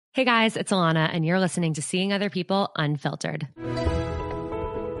Hey guys, it's Alana, and you're listening to Seeing Other People Unfiltered.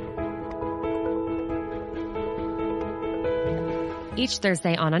 Each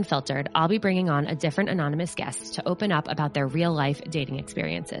Thursday on Unfiltered, I'll be bringing on a different anonymous guest to open up about their real life dating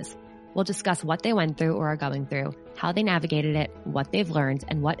experiences. We'll discuss what they went through or are going through, how they navigated it, what they've learned,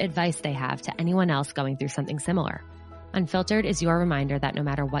 and what advice they have to anyone else going through something similar. Unfiltered is your reminder that no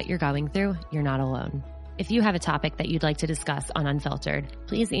matter what you're going through, you're not alone. If you have a topic that you'd like to discuss on Unfiltered,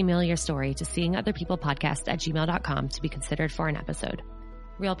 please email your story to seeingotherpeoplepodcast@gmail.com to be considered for an episode.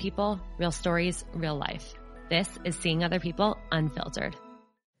 Real people, real stories, real life. This is Seeing Other People Unfiltered.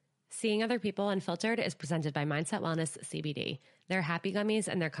 Seeing Other People Unfiltered is presented by Mindset Wellness CBD. Their happy gummies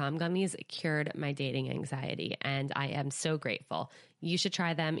and their calm gummies cured my dating anxiety, and I am so grateful. You should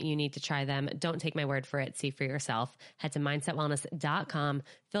try them. You need to try them. Don't take my word for it. See for yourself. Head to mindsetwellness.com,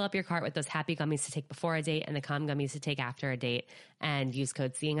 fill up your cart with those happy gummies to take before a date and the calm gummies to take after a date, and use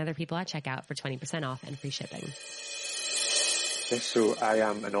code Seeing Other People at checkout for 20% off and free shipping. Yes, so I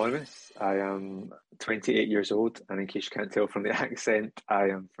am anonymous. I am 28 years old, and in case you can't tell from the accent, I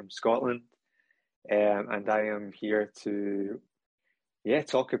am from Scotland, and I am here to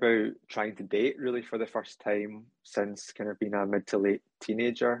talk about trying to date really for the first time since kind of being a mid to late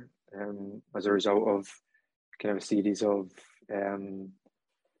teenager, as a result of kind of a series of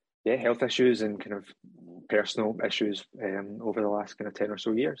health issues and kind of personal issues over the last kind of 10 or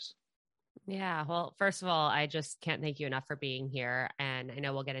so years. Yeah. Well, first of all, I just can't thank you enough for being here. And I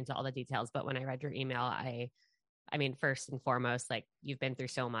know we'll get into all the details, but when I read your email, I mean, first and foremost, like you've been through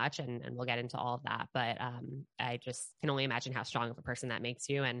so much and we'll get into all of that, but I just can only imagine how strong of a person that makes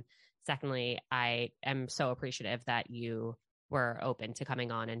you. And secondly, I am so appreciative that you were open to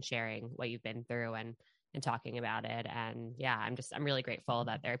coming on and sharing what you've been through and talking about it. And yeah, I'm really grateful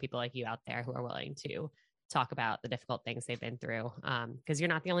that there are people like you out there who are willing to talk about the difficult things they've been through. Cause you're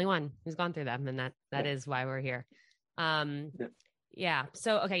not the only one who's gone through them. And that is why we're here. Yeah.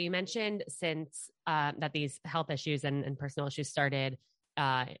 So, okay. You mentioned since that these health issues and personal issues started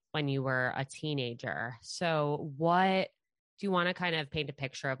when you were a teenager. So what do you want to kind of paint a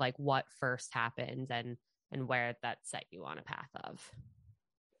picture of like what first happened and where that set you on a path of?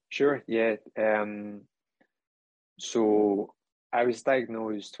 Sure, yeah. So I was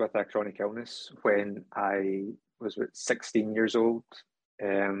diagnosed with a chronic illness when I was 16 years old.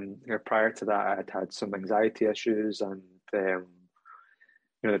 Prior to that, I had had some anxiety issues and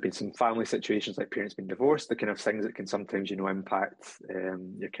there've been some family situations like parents being divorced, the kind of things that can sometimes, impact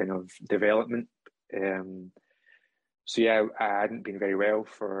your kind of development. So yeah, I hadn't been very well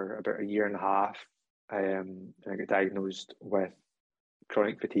for about a year and a half. I got diagnosed with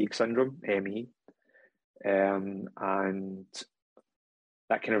chronic fatigue syndrome, ME, and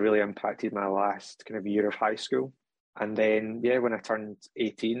that kind of really impacted my last kind of year of high school. And then, when I turned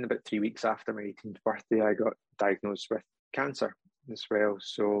 18, about 3 weeks after my 18th birthday, I got diagnosed with cancer as well.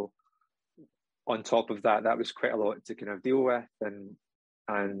 So on top of that, that was quite a lot to kind of deal with and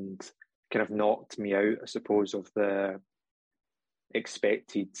kind of knocked me out, I suppose, of the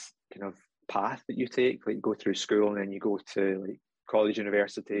expected kind of path that you take. Like you go through school and then you go to like college,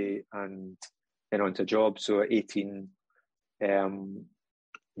 university, and then on to a job. So at 18, I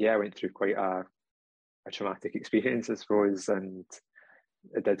went through quite a traumatic experience, I suppose, and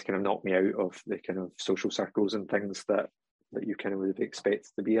it did kind of knock me out of the kind of social circles and things that you kind of would have expected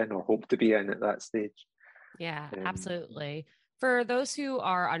to be in or hoped to be in at that stage. Yeah, absolutely. For those who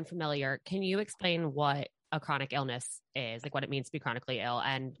are unfamiliar, can you explain what a chronic illness is, like what it means to be chronically ill,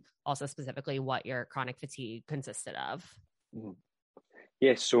 and also specifically what your chronic fatigue consisted of? Mm-hmm.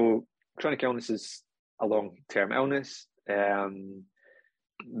 Yeah, so chronic illness is a long-term illness.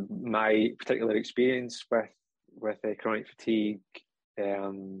 My particular experience with chronic fatigue,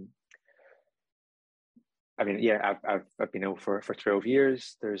 I've been ill for 12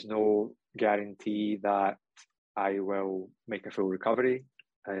 years. There's no guarantee that I will make a full recovery.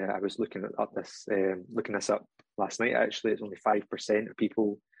 I was looking this up last night. Actually, it's only 5% of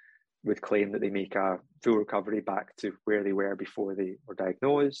people would claim that they make a full recovery back to where they were before they were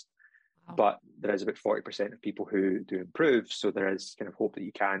diagnosed. Wow. But there is about 40% of people who do improve. So there is kind of hope that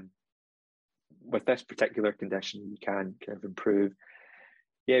you can, with this particular condition, you can kind of improve.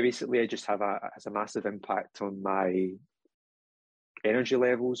 Yeah, basically, I just has a massive impact on my energy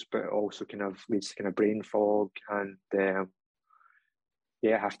levels, but it also kind of leads to kind of brain fog and I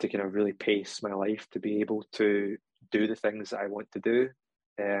have to kind of really pace my life to be able to do the things that I want to do,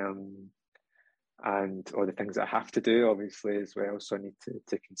 or the things that I have to do, obviously, as well. So I need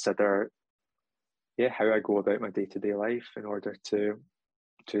to consider, how I go about my day-to-day life in order to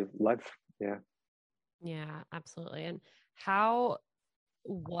live. Yeah. Yeah, absolutely. And how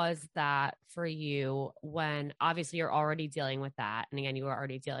was that for you when obviously you're already dealing with that? And again, you were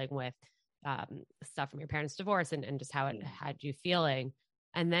already dealing with stuff from your parents' divorce and just how it had you feeling.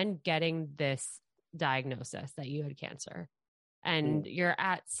 And then getting this diagnosis that you had cancer. And you're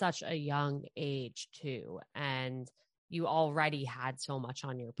at such a young age too. And you already had so much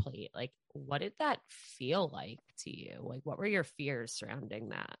on your plate. Like, what did that feel like to you? Like, what were your fears surrounding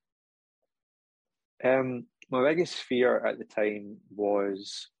that? My biggest fear at the time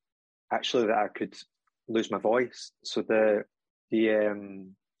was actually that I could lose my voice. So the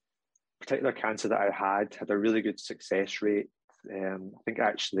particular cancer that I had a really good success rate. I think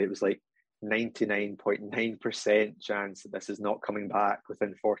actually it was like 99.9% chance that this is not coming back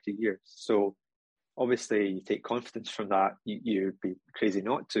within 40 years. So obviously you take confidence from that. You'd be crazy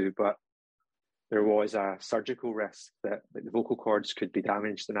not to, but there was a surgical risk that like, the vocal cords could be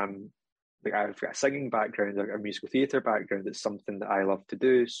damaged. And I've got a singing background, a musical theatre background. It's something that I love to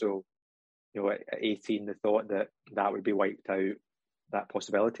do. So, at 18, the thought that that would be wiped out, that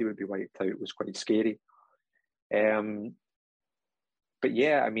possibility would be wiped out was quite scary. But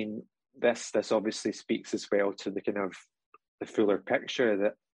yeah, I mean, this obviously speaks as well to the kind of the fuller picture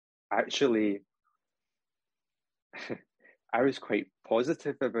that actually I was quite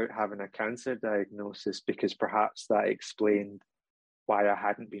positive about having a cancer diagnosis because perhaps that explained why I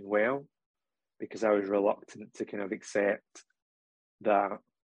hadn't been well, because I was reluctant to kind of accept that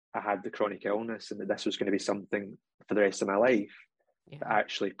I had the chronic illness and that this was going to be something for the rest of my life. Yeah. But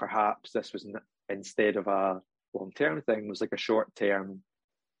actually, perhaps this was instead of a long-term thing, was like a short-term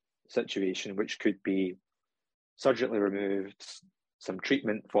situation, which could be surgically removed, some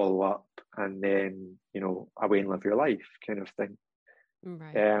treatment follow-up, and then, away and live your life kind of thing.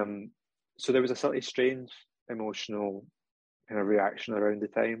 Right. So there was a slightly strange emotional kind of reaction around the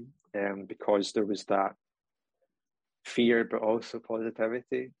time, because there was that fear, but also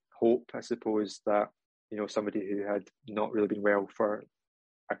positivity, hope, I suppose, that, somebody who had not really been well for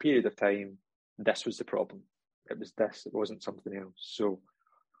a period of time, this was the problem. It was this, it wasn't something else. So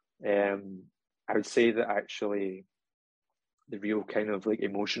I would say that actually the real kind of like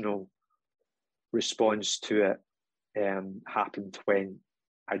emotional response to it happened when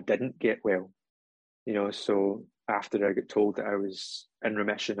I didn't get well. So after I got told that I was in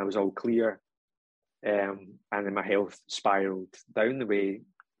remission, I was all clear, and then my health spiraled down the way.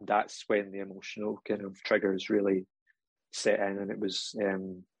 That's when the emotional kind of triggers really set in, and it was,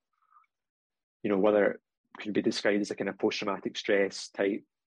 whether it could be described as a kind of post-traumatic stress type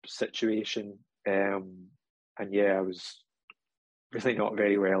situation. And yeah, I was really not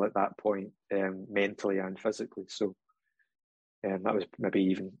very well at that point, mentally and physically. So that was maybe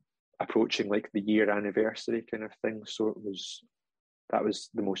even approaching like the year anniversary kind of thing. So that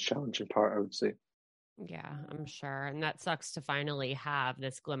was the most challenging part, I would say. Yeah, I'm sure. And that sucks to finally have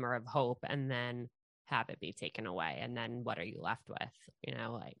this glimmer of hope and then have it be taken away. And then what are you left with?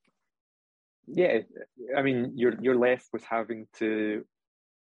 Yeah, I mean, you're left with having to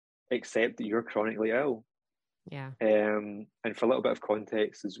accept that you're chronically ill. Yeah. And for a little bit of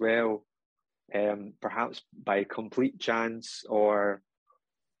context as well, perhaps by complete chance, or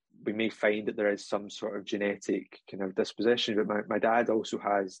we may find that there is some sort of genetic kind of disposition, but my dad also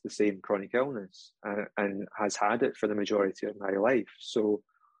has the same chronic illness and has had it for the majority of my life. So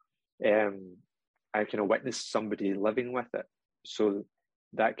I kind of witnessed somebody living with it. So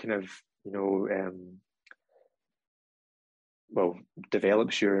that kind of,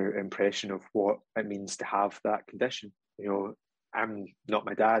 develops your impression of what it means to have that condition. I'm not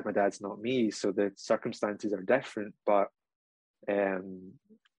my dad, my dad's not me, so the circumstances are different, but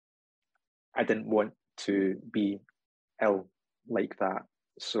I didn't want to be ill like that.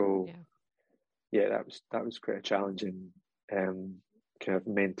 So yeah, that was quite a challenging kind of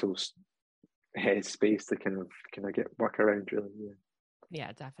mental space to kind of get work around, really.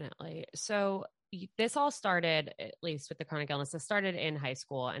 Yeah, definitely. So this all started, at least with the chronic illness, it started in high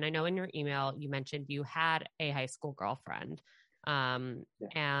school. And I know in your email, you mentioned you had a high school girlfriend, and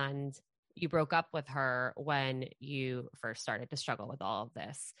you broke up with her when you first started to struggle with all of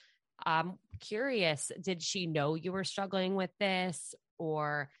this. I'm curious, did she know you were struggling with this,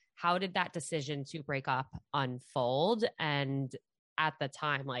 or how did that decision to break up unfold? And at the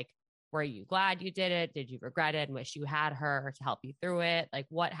time, were you glad you did it? Did you regret it and wish you had her to help you through it?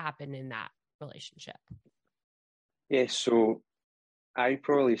 What happened in that relationship? Yeah, so I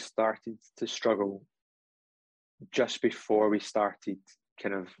probably started to struggle just before we started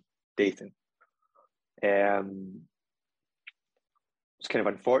kind of dating. It's kind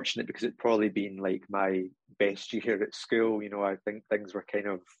of unfortunate because it'd probably been like my best year at school. I think things were kind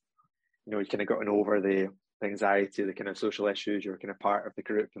of, you kind of gotten over the the anxiety, the kind of social issues. You were kind of part of the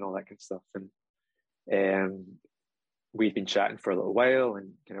group and all that kind of stuff. And we'd been chatting for a little while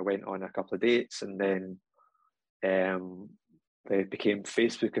and kind of went on a couple of dates, and then they became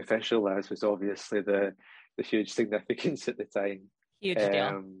Facebook official, as was obviously the huge significance at the time. Huge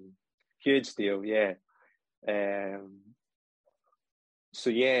deal. Huge deal, yeah. So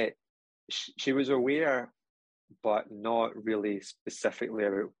yeah, she was aware, but not really specifically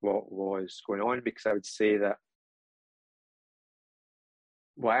about what was going on, because I would say that,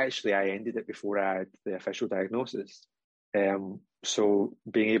 well, actually, I ended it before I had the official diagnosis. So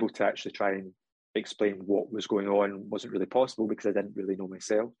being able to actually try and explain what was going on wasn't really possible because I didn't really know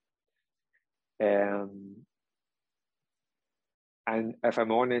myself. And if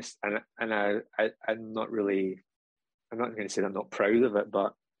I'm honest, I'm not going to say that I'm not proud of it,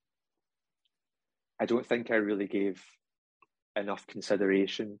 but I don't think I really gave enough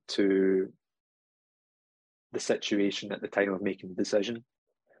consideration to the situation at the time of making the decision.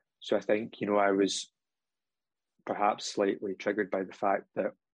 So I think, I was perhaps slightly triggered by the fact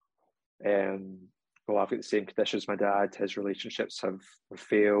that, I've got the same condition as my dad, his relationships have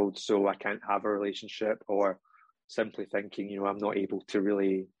failed, so I can't have a relationship, or simply thinking, I'm not able to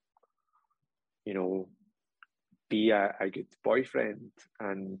really, be a good boyfriend.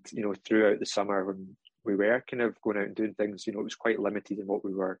 And, throughout the summer when we were kind of going out and doing things, it was quite limited in what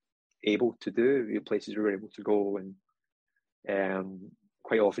we were able to do, places we were able to go. And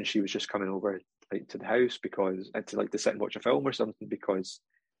quite often she was just coming over to the house because to sit and watch a film or something, because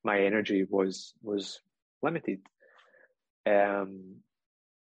my energy was limited.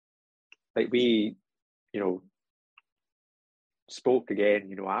 We, spoke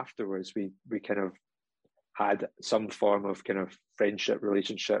again, afterwards. We kind of had some form of kind of friendship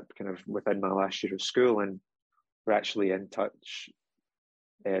relationship kind of within my last year of school, and we're actually in touch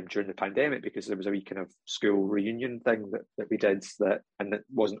during the pandemic, because there was a wee kind of school reunion thing that we did, and it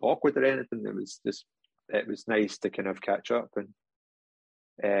wasn't awkward or anything. It was nice to kind of catch up. And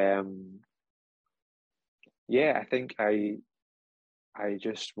I think I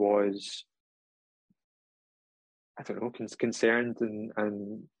just was, I don't know, concerned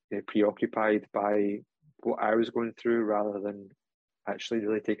and preoccupied by what I was going through, rather than actually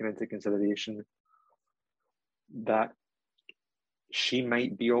really taking into consideration that she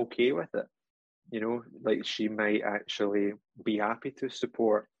might be okay with it. She might actually be happy to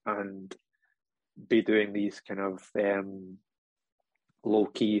support and be doing these kind of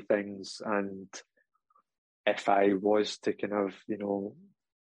low-key things. And if I was to kind of,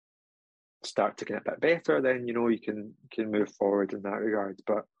 start to get a bit better, then, you can move forward in that regard.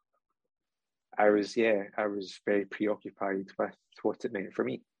 But I was very preoccupied with what it meant for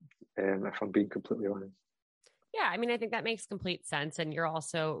me, if I'm being completely honest. Yeah, I mean, I think that makes complete sense. And you're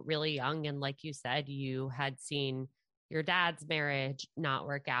also really young. And like you said, you had seen your dad's marriage not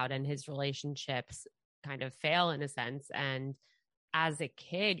work out and his relationships kind of fail in a sense. And as a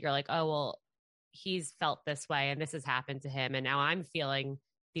kid, you're like, oh, well, he's felt this way and this has happened to him. And now I'm feeling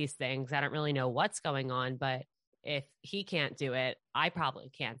these things. I don't really know what's going on, but if he can't do it, I probably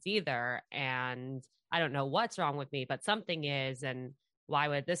can't either. And I don't know what's wrong with me, but something is. And why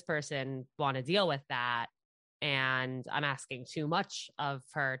would this person want to deal with that? And I'm asking too much of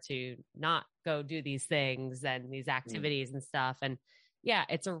her to not go do these things and these activities and stuff. And yeah,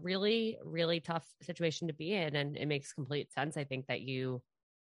 it's a really, really tough situation to be in. And it makes complete sense. I think that you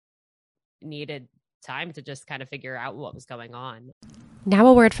needed time to just kind of figure out what was going on. Now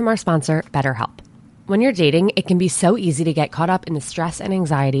a word from our sponsor, BetterHelp. When you're dating, it can be so easy to get caught up in the stress and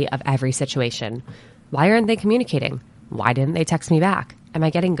anxiety of every situation. Why aren't they communicating? Why didn't they text me back? Am I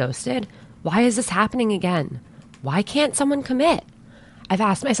getting ghosted? Why is this happening again? Why can't someone commit? I've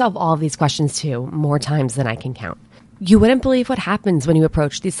asked myself all of these questions too, more times than I can count. You wouldn't believe what happens when you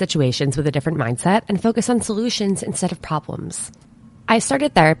approach these situations with a different mindset and focus on solutions instead of problems. I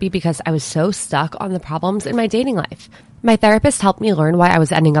started therapy because I was so stuck on the problems in my dating life. My therapist helped me learn why I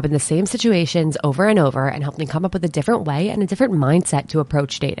was ending up in the same situations over and over and helped me come up with a different way and a different mindset to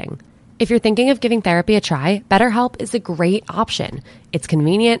approach dating. If you're thinking of giving therapy a try, BetterHelp is a great option. It's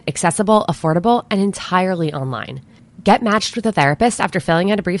convenient, accessible, affordable, and entirely online. Get matched with a therapist after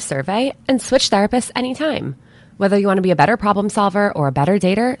filling out a brief survey and switch therapists anytime. Whether you want to be a better problem solver or a better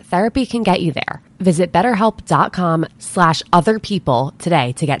dater, therapy can get you there. Visit BetterHelp.com/otherpeople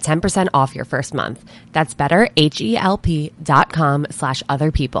today to get 10% off your first month. That's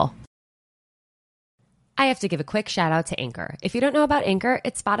BetterHelp.com/otherpeople. I have to give a quick shout out to Anchor. If you don't know about Anchor,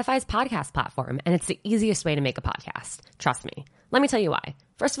 it's Spotify's podcast platform, and it's the easiest way to make a podcast. Trust me. Let me tell you why.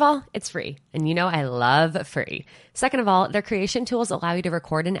 First of all, it's free, and you know I love free. Second of all, their creation tools allow you to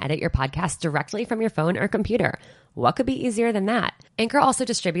record and edit your podcast directly from your phone or computer. What could be easier than that? Anchor also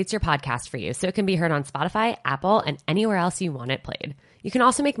distributes your podcast for you, so it can be heard on Spotify, Apple, and anywhere else you want it played. You can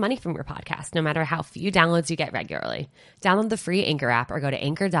also make money from your podcast, no matter how few downloads you get regularly. Download the free Anchor app or go to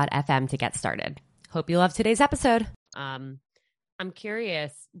anchor.fm to get started. Hope you love today's episode. I'm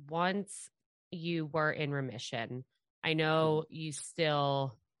curious, once you were in remission, I know you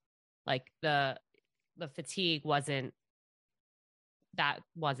still, like, the fatigue that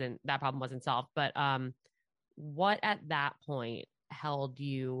problem wasn't solved, but what at that point held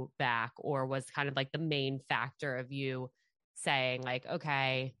you back, or was kind of like the main factor of you saying, like,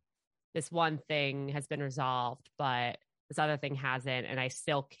 okay, this one thing has been resolved, but this other thing hasn't, and I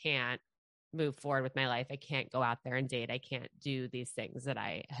still can't move forward with my life. I can't go out there and date. I can't do these things that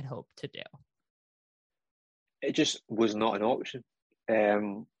I had hoped to do. It just was not an option.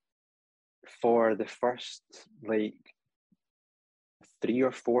 For the first, like, 3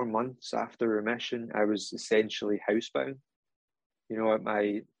 or 4 months after remission, I was essentially housebound.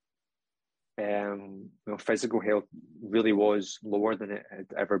 My physical health really was lower than it had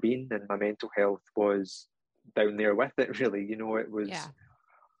ever been, and my mental health was down there with it. Really, it was. Yeah.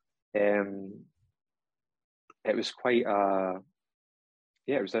 It was quite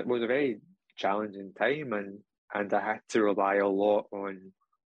it was a very challenging time, and I had to rely a lot on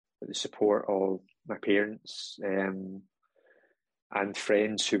the support of my parents and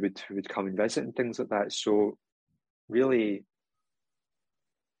friends who would come and visit and things like that. So really,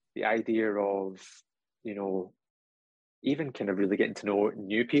 the idea of, even kind of really getting to know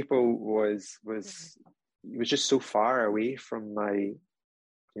new people was just so far away from my,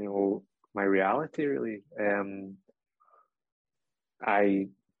 my reality, really. I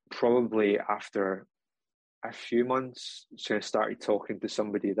probably, after a few months, started talking to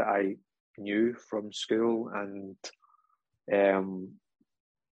somebody that I knew from school, and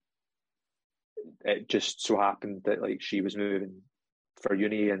it just so happened that, like, she was moving for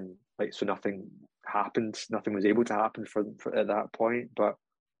uni, and, like, so nothing was able to happen for at that point. But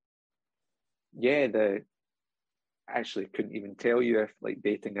yeah, I actually couldn't even tell you if, like,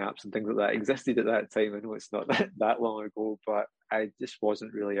 dating apps and things like that existed at that time. I know it's not that long ago, but I just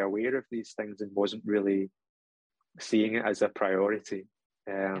wasn't really aware of these things and wasn't really seeing it as a priority.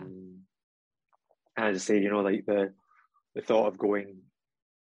 And as I say, like, the thought of going,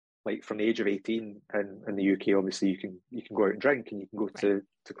 like, from the age of 18 in the UK, obviously you can go out and drink, and you can go to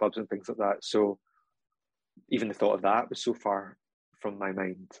clubs and things like that. So even the thought of that was so far from my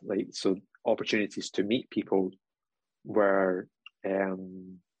mind. Like, so opportunities to meet people were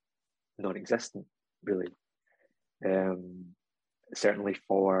non-existent, really. Certainly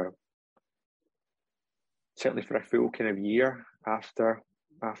for a full kind of year after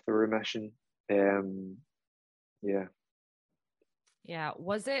remission. Yeah.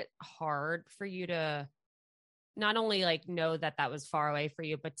 Was it hard for you to not only, like, know that was far away for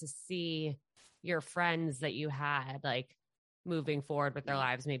you, but to see your friends that you had, like, moving forward with their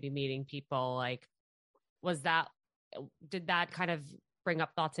lives, maybe meeting people? Like, did that kind of bring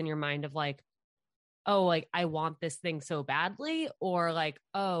up thoughts in your mind of, like, oh, like, I want this thing so badly, or, like,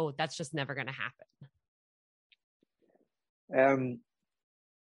 oh, that's just never going to happen?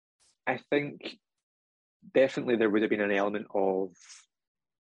 I think definitely there would have been an element of,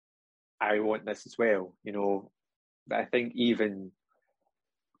 I want this as well, But I think even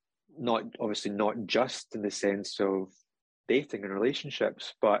not just in the sense of dating and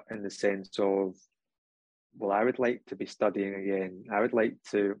relationships, but in the sense of, well, I would like to be studying again. I would like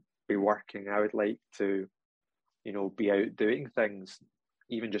to be working. I would like to, be out doing things,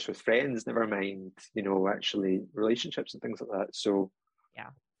 even just with friends, never mind, actually relationships and things like that. So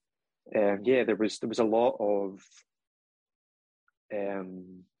there was a lot of, I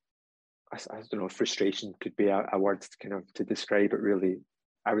don't know, frustration could be a word to describe it, really.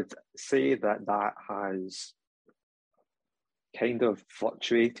 I would say that has kind of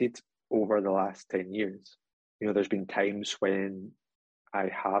fluctuated over the last 10 years. There's been times when I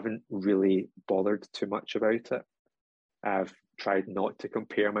haven't really bothered too much about it. I've tried not to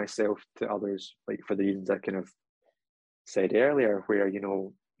compare myself to others, like, for the reasons I kind of said earlier, where,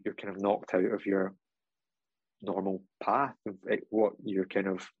 you're kind of knocked out of your normal path of what you're kind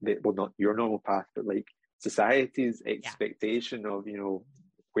of, well, not your normal path, but, like, society's expectation of,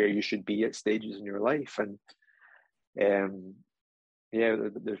 where you should be at stages in your life. And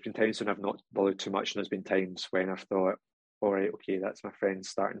there's been times when I've not bothered too much, and there's been times when I've thought, all right, okay, that's my friends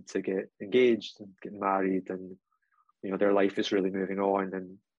starting to get engaged and getting married, and their life is really moving on,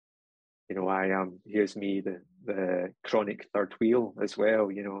 and here's me, the chronic third wheel as well,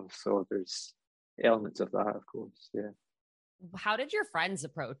 so there's elements of that, of course. Yeah. How did your friends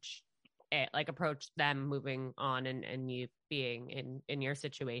approach it? Like approach them moving on and you being in your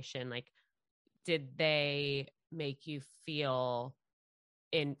situation? Like, did they make you feel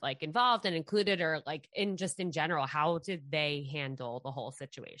involved and included, or like in general, how did they handle the whole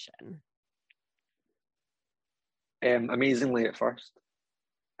situation? Amazingly at first.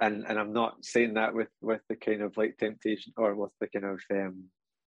 And I'm not saying that with the kind of like temptation or with the kind of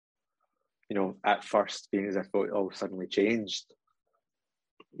at first being as if it all suddenly changed.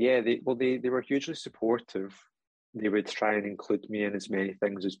 Yeah, they were hugely supportive. They would try and include me in as many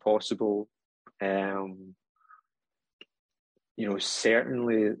things as possible.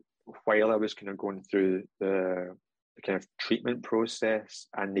 Certainly while I was kind of going through the kind of treatment process,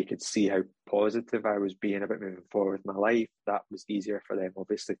 and they could see how positive I was being about moving forward with my life, that was easier for them,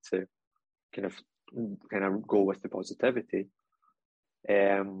 obviously, to kind of go with the positivity.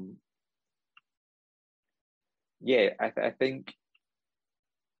 I think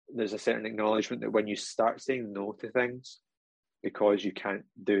there's a certain acknowledgement that when you start saying no to things because you can't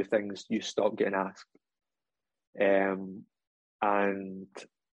do things, you stop getting asked. And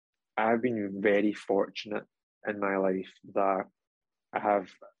I've been very fortunate in my life that I have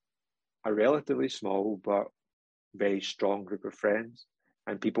a relatively small but very strong group of friends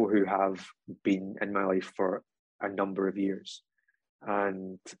and people who have been in my life for a number of years.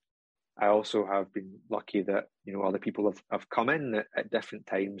 And I also have been lucky that, other people have come in at different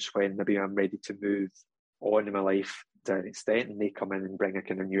times when maybe I'm ready to move on in my life to an extent, and they come in and bring a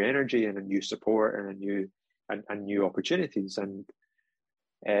kind of new energy and a new support and new opportunities. And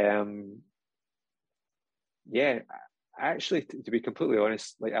actually, to be completely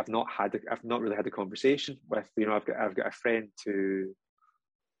honest, like I've not really had a conversation with, I've got a friend who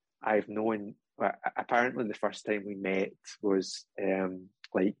I've known. Apparently, the first time we met was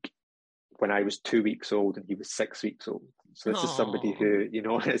like when I was 2 weeks old and he was 6 weeks old. So this is somebody who,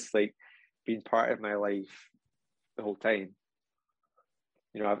 has like been part of my life the whole time.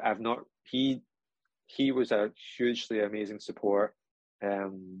 I've not. He was a hugely amazing support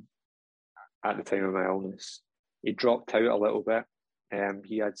at the time of my illness. He dropped out a little bit.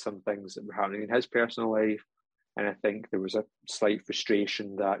 He had some things that were happening in his personal life, and I think there was a slight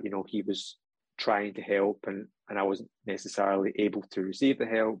frustration that he was trying to help and I wasn't necessarily able to receive the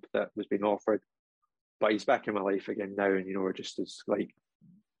help that was being offered. But he's back in my life again now, and we're just as like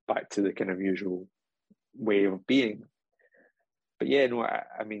back to the kind of usual way of being. But yeah, no,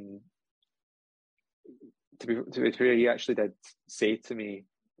 I mean, to be fair, he actually did say to me,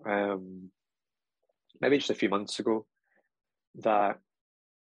 maybe just a few months ago, that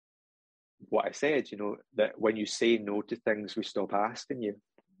what I said, that when you say no to things, we stop asking you.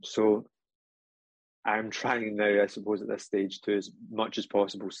 So I'm trying now, I suppose, at this stage to, as much as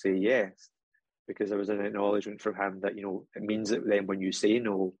possible, say yes, because there was an acknowledgement from him that, it means that then when you say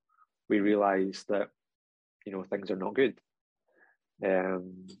no, we realise that, things are not good.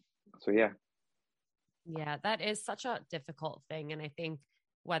 So, yeah. Yeah, that is such a difficult thing. And I think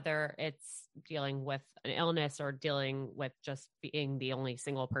whether it's dealing with an illness or dealing with just being the only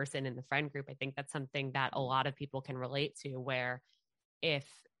single person in the friend group, I think that's something that a lot of people can relate to, where if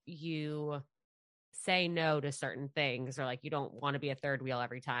you say no to certain things, or like you don't want to be a third wheel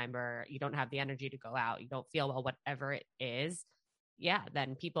every time, or you don't have the energy to go out, you don't feel well, whatever it is,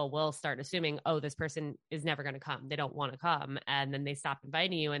 then people will start assuming, oh, this person is never going to come. They don't want to come. And then they stop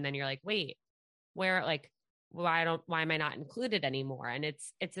inviting you. And then you're like, wait, why am I not included anymore? And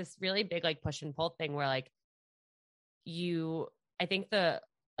it's this really big, like push and pull thing where like I think a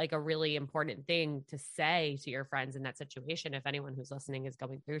really important thing to say to your friends in that situation, if anyone who's listening is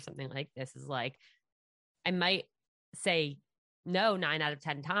going through something like this, is like, I might say no 9 out of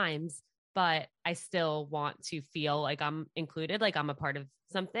 10 times, but I still want to feel like I'm included, like I'm a part of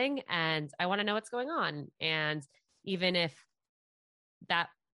something, and I want to know what's going on. And even if I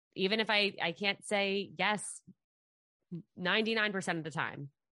can't say yes 99% of the time,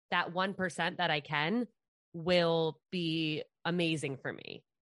 that 1% that I can will be amazing for me.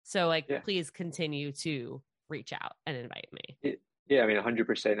 So please continue to reach out and invite me. Yeah, I mean,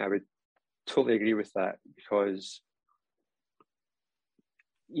 100%. I would totally agree with that, because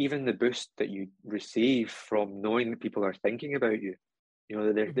even the boost that you receive from knowing that people are thinking about you,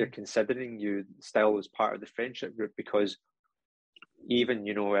 they're considering you still as part of the friendship group, because even,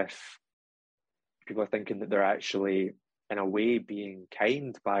 if people are thinking that they're actually in a way being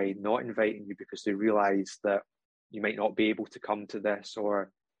kind by not inviting you because they realise that you might not be able to come to this,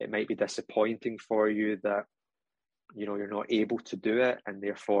 or it might be disappointing for you that you're not able to do it, and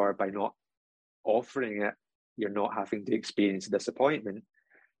therefore by not offering it, you're not having to experience disappointment,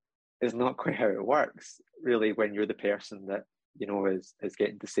 is not quite how it works, really, when you're the person that, is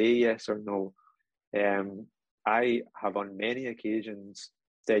getting to say yes or no. I have on many occasions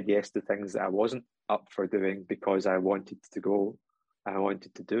said yes to things that I wasn't up for doing because I wanted to go and I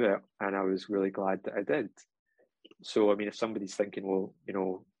wanted to do it, and I was really glad that I did. So, I mean, if somebody's thinking, well,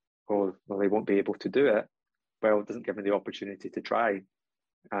 they won't be able to do it, well, it doesn't give me the opportunity to try.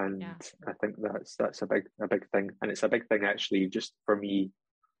 And yeah. I think that's a big thing. And it's a big thing, actually, just for me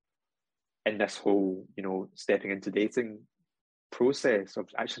in this whole, stepping into dating process of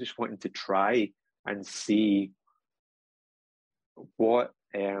actually just wanting to try and see what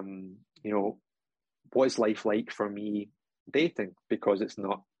is life like for me dating, because it's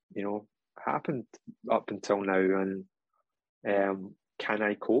not, happened up until now. And can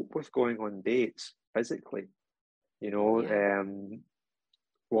I cope with going on dates physically?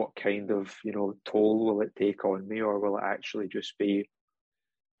 What kind of, toll will it take on me, or will it actually just be,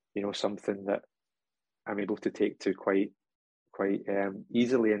 something that I'm able to take to quite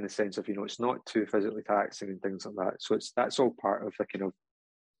easily, in the sense of, it's not too physically taxing and things like that. So that's all part of the kind of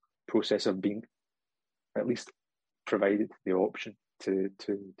process of being at least provided the option to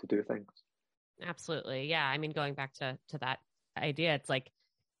do things. Absolutely. Yeah. I mean, going back to that idea, it's like,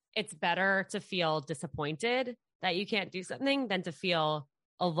 it's better to feel disappointed that you can't do something than to feel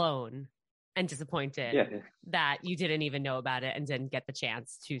alone and disappointed that you didn't even know about it and didn't get the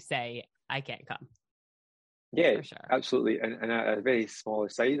chance to say, I can't come. Yeah, for sure. Absolutely. And a very small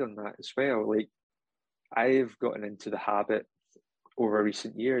aside on that as well, like, I've gotten into the habit over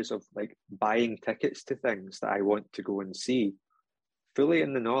recent years of like buying tickets to things that I want to go and see, fully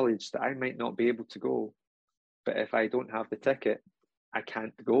in the knowledge that I might not be able to go. But if I don't have the ticket, I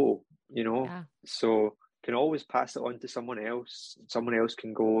can't go, Yeah. So can always pass it on to someone else. Someone else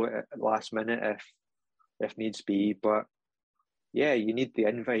can go at the last minute if needs be. But yeah, you need the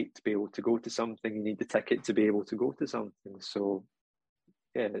invite to be able to go to something. You need the ticket to be able to go to something. So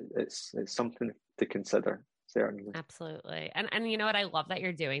yeah, it's something to consider, certainly. Absolutely. And you know what? I love that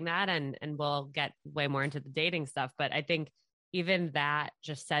you're doing that, and we'll get way more into the dating stuff. But I think even that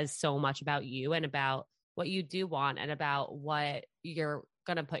just says so much about you and about what you do want and about what you're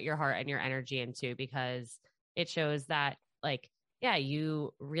going to put your heart and your energy into, because it shows that, like, yeah,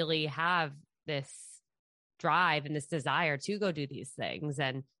 you really have this drive and this desire to go do these things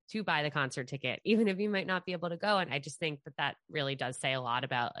and to buy the concert ticket, even if you might not be able to go. And I just think that really does say a lot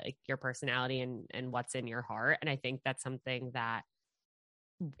about like your personality and what's in your heart. And I think that's something that,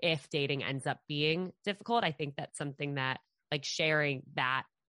 if dating ends up being difficult, I think that's something that, like, sharing that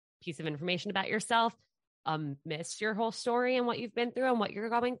piece of information about yourself, miss your whole story and what you've been through and what you're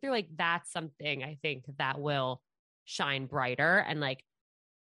going through, like, that's something I think that will shine brighter and like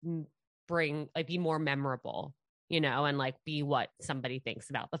bring, like, be more memorable, and like be what somebody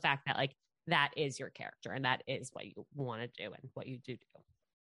thinks about the fact that, like, that is your character and that is what you want to do and what you do.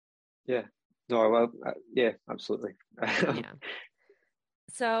 Yeah. No, well, yeah, absolutely. Yeah.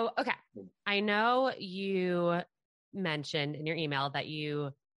 So, okay. I know you mentioned in your email that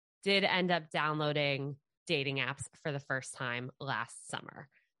you did end up downloading dating apps for the first time last summer.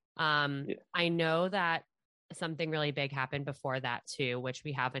 I know that something really big happened before that too, which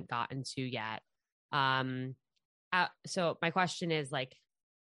we haven't gotten to yet. So my question is, like,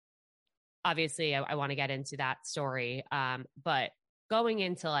 obviously I want to get into that story. But going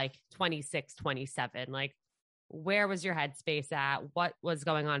into like 26, 27, like, where was your headspace at? What was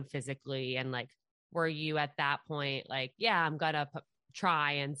going on physically? And like, were you at that point like, yeah, I'm going to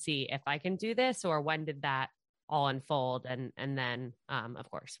try and see if I can do this? Or when did that all unfold? And then, of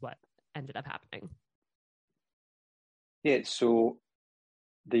course, what ended up happening? Yeah, so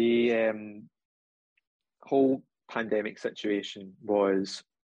the whole pandemic situation was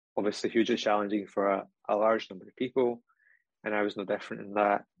obviously hugely challenging for a large number of people, and I was no different in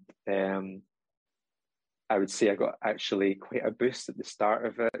that. I would say I got actually quite a boost at the start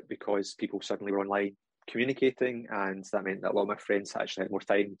of it because people suddenly were online communicating, and that meant that a lot of my friends actually had more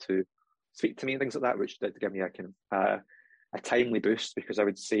time to speak to me and things like that, which did give me a kind of a timely boost, because I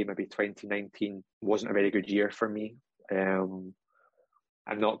would say maybe 2019 wasn't a very good year for me. I'm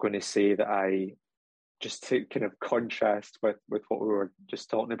not going to say that I, just to kind of contrast with what we were just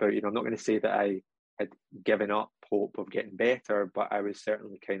talking about, I'm not going to say that I had given up hope of getting better, but I was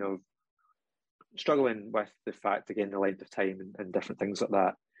certainly kind of struggling with the fact, again, the length of time and different things like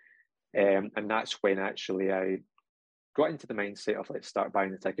that. And that's when actually I got into the mindset of, let's start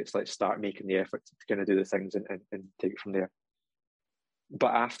buying the tickets, let's start making the effort to kind of do the things and take it from there.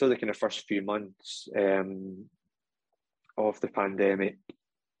 But after the kind of first few months, of the pandemic,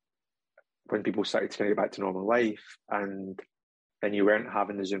 when people started to kind of get back to normal life, and you weren't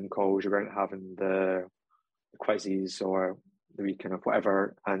having the Zoom calls, you weren't having the quizzes or the weekend of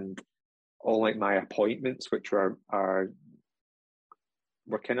whatever, and all like my appointments, which were kind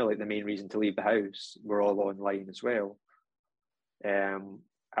of like the main reason to leave the house, were all online as well.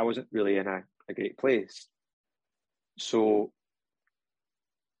 I wasn't really in a great place. So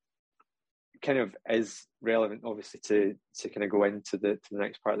kind of is relevant, obviously, to kind of go into the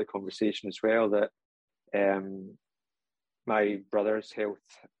next part of the conversation as well, that my brother's health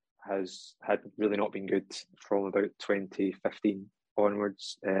had really not been good from about 2015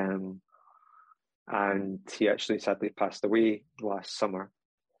 onwards, and he actually sadly passed away last summer.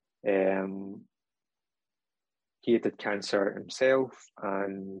 He had cancer himself,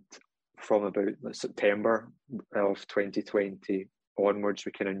 and from about September of 2020 onwards,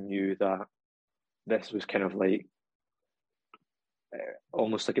 we kind of knew that this was kind of like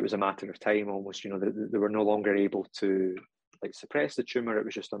almost like it was a matter of time. Almost, they were no longer able to like suppress the tumor. It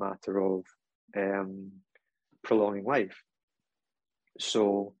was just a matter of prolonging life.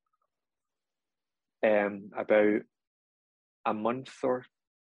 So, about a month or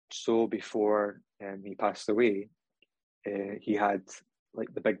so before he passed away, he had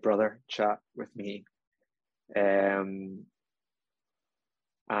like the big brother chat with me, and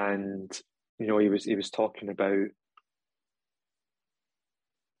he was talking about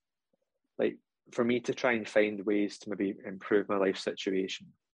like for me to try and find ways to maybe improve my life situation,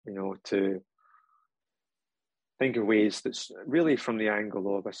 to think of ways that's really from the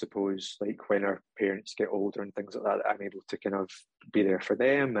angle of, I suppose, like when our parents get older and things like that, I'm able to kind of be there for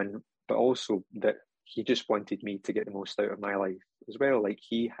them, but also that he just wanted me to get the most out of my life as well, like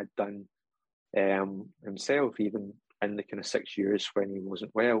he had done himself, even in the kind of 6 years when he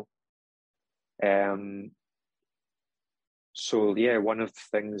wasn't well. So yeah, one of the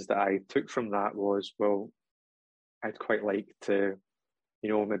things that I took from that was, well, I'd quite like to,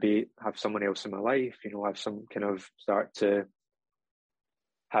 maybe have someone else in my life, have some kind of start to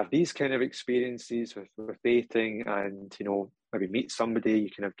have these kind of experiences with dating, and, maybe meet somebody, you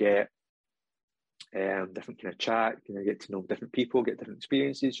kind of get different kind of chat, get to know different people, get different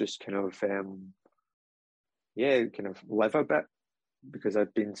experiences, just kind of, kind of live a bit, because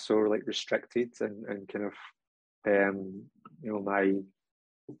I've been so like restricted and kind of, my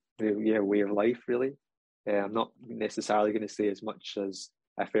way of life, really. I'm not necessarily going to say as much as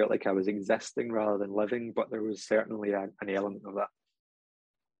I felt like I was existing rather than living, but there was certainly an element of that.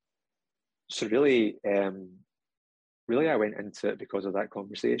 So really, I went into it because of that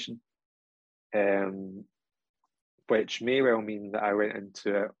conversation, which may well mean that I went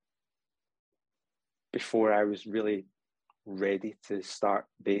into it before I was really ready to start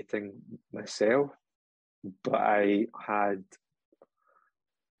dating myself, but I had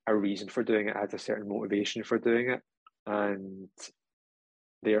a reason for doing it. I had a certain motivation for doing it, and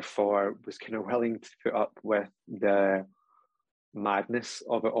therefore was kind of willing to put up with the madness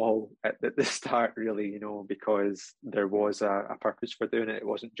of it all at the start, really, because there was a purpose for doing it. It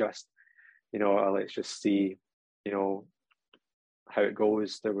wasn't just, let's just see, how it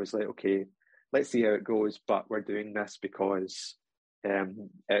goes. There was like, okay, let's see how it goes, but we're doing this because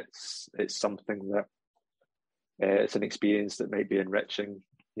it's something that it's an experience that might be enriching,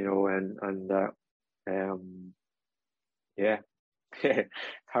 and that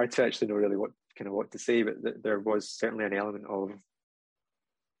hard to actually know really what to say, but there was certainly an element of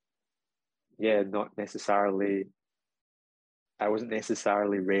not necessarily, I wasn't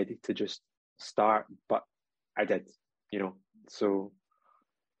necessarily ready to just start, but I did, so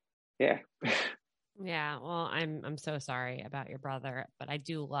yeah. Yeah, well, I'm so sorry about your brother, but I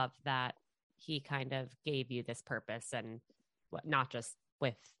do love that he kind of gave you this purpose, and not just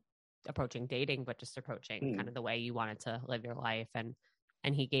with approaching dating, but just approaching kind of the way you wanted to live your life. And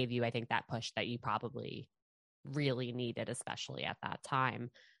he gave you, I think, that push that you probably really needed, especially at that time.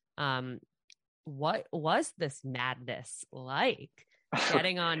 What was this madness like,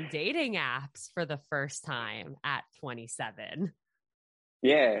 getting on dating apps for the first time at 27?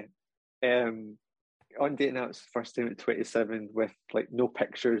 Yeah. On dating apps first time at 27 with like no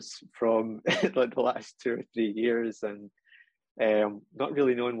pictures from like the last 2 or 3 years, and not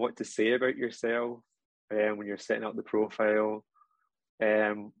really knowing what to say about yourself when you're setting up the profile.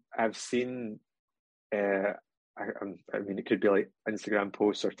 I've seen I mean, it could be like Instagram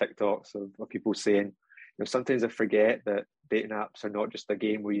posts or TikToks of people saying, sometimes I forget that dating apps are not just a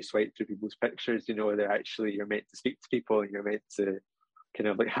game where you swipe through people's pictures. They're actually, you're meant to speak to people, and you're meant to kind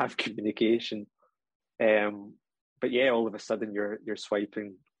of like have communication. But yeah, all of a sudden you're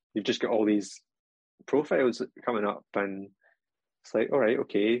swiping. You've just got all these profiles coming up, and it's like, all right,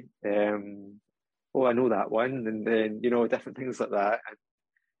 okay, oh, I know that one, and then different things like that. And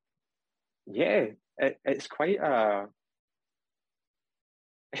yeah, it's quite a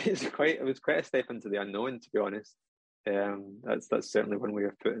it was quite a step into the unknown, to be honest. That's certainly one way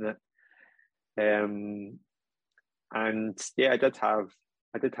of putting it. And yeah, I did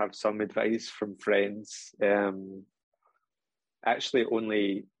have some advice from friends. Actually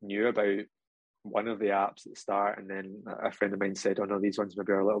only knew about one of the apps at the start, and then a friend of mine said, oh no, these ones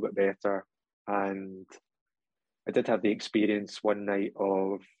maybe are a little bit better. And I did have the experience one night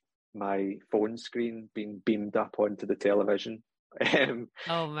of my phone screen being beamed up onto the television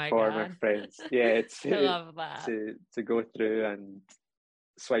Oh my for God. my friends. Yeah, I love that. to go through and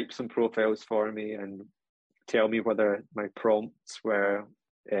swipe some profiles for me and tell me whether my prompts were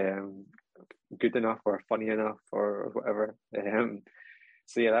good enough or funny enough or whatever.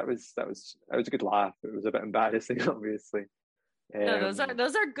 So yeah, that was a good laugh. It was a bit embarrassing, obviously. No, those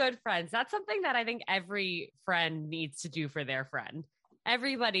are good friends. That's something that I think every friend needs to do for their friend.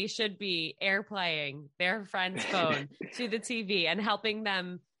 Everybody should be airplaying their friend's phone to the TV and helping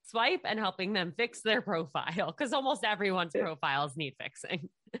them swipe and helping them fix their profile, because almost everyone's profiles need fixing.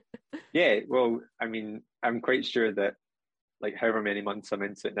 Yeah, well, I mean, I'm quite sure that like however many months I'm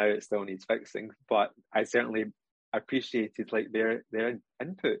into it now, it still needs fixing. But I certainly appreciated like their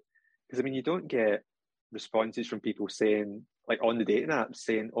input, because I mean, you don't get responses from people saying like on the dating apps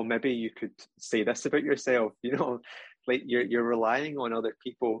saying, "Oh, maybe you could say this about yourself." Like you're relying on other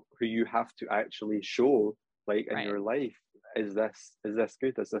people who you have to actually show like in your life. Is this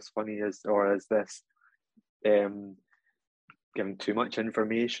good? Is this funny? Or is this giving too much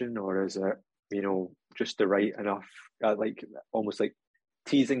information, or is it just the right enough, like almost like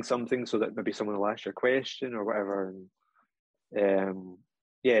teasing something so that maybe someone will ask you a question or whatever. And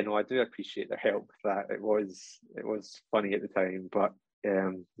yeah, no, I do appreciate their help with that. It was funny at the time, but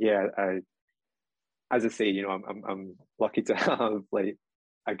yeah, as I say, I'm lucky to have like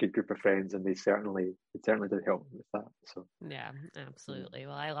a good group of friends, and they certainly did help me with that. So yeah, absolutely.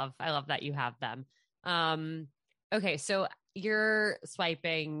 Well, I love that you have them. Okay, so you're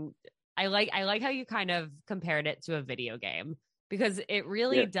swiping. I like how you kind of compared it to a video game, because it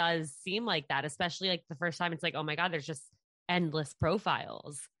really does seem like that, especially like the first time. It's like, oh my God, there's just endless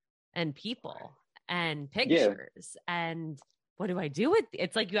profiles and people and pictures. And what do I do with it?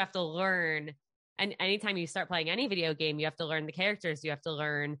 It's like you have to learn. And anytime you start playing any video game, you have to learn the characters. You have to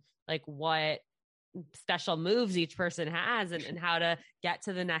learn like what special moves each person has and how to get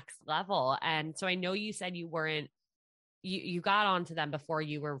to the next level. And so I know you said you weren't, you got onto them before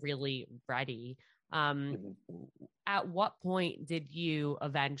you were really ready. At what point did you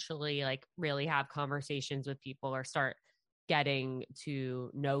eventually like really have conversations with people or start getting to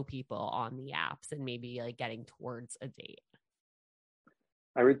know people on the apps and maybe like getting towards a date?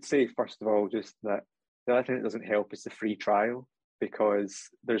 I would say, first of all, just that the other thing that doesn't help is the free trial, because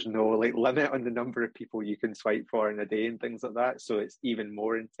there's no like limit on the number of people you can swipe for in a day and things like that. So it's even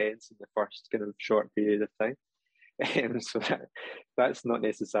more intense in the first kind of short period of time. So that's not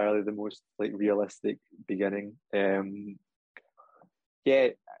necessarily the most like realistic beginning. Yeah,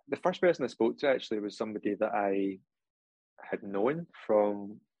 the first person I spoke to actually was somebody that I had known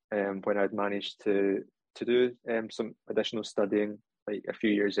from when I'd managed to do some additional studying like a few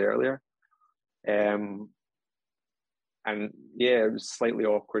years earlier. And yeah, it was slightly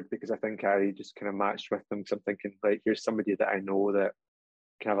awkward because I think I just kind of matched with them. So I'm thinking like, here's somebody that I know that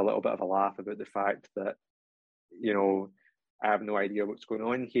can have a little bit of a laugh about the fact that, I have no idea what's going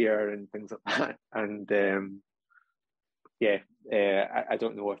on here and things like that. And yeah, I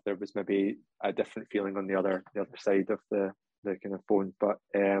don't know if there was maybe a different feeling on the other side of the kind of phone, but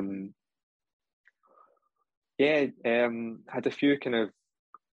yeah, had a few kind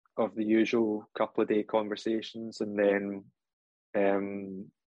of the usual couple of day conversations, and then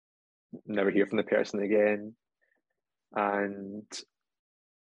never hear from the person again. And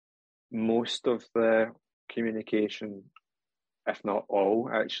most of the communication, if not all,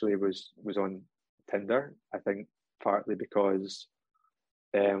 actually was on Tinder. I think partly because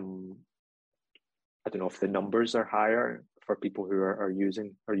I don't know if the numbers are higher for people who are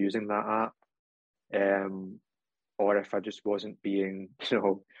using that app, or if I just wasn't being,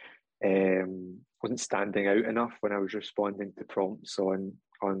 wasn't standing out enough when I was responding to prompts on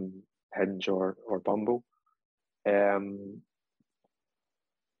Hinge or Bumble.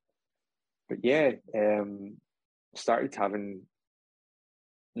 But yeah, started having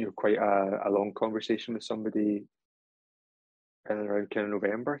quite a long conversation with somebody in and around kind of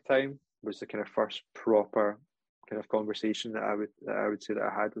November time. Was the kind of first proper kind of conversation that I would say that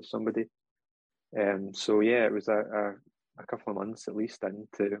I had with somebody. So yeah, it was a couple of months at least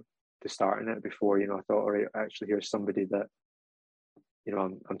into starting it before, you know, I thought, all right, actually here's somebody that, you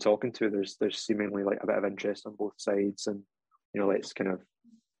know, I'm talking to. There's seemingly like a bit of interest on both sides, and you know, let's kind of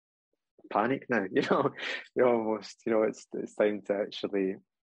panic now. You know, you almost, you know, it's time to actually,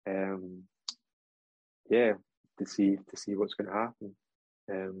 yeah, to see what's going to happen.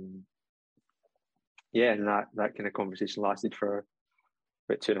 Yeah, and that kind of conversation lasted for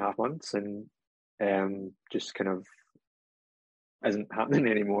about 2.5 months, and just kind of isn't happening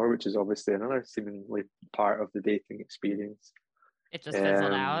anymore, which is obviously another seemingly part of the dating experience. It just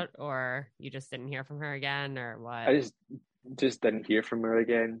fizzled out, or you just didn't hear from her again, or what? I just didn't hear from her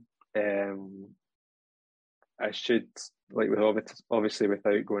again. I should, like, with obviously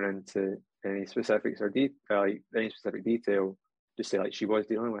without going into any specifics or like any specific detail, just say like she was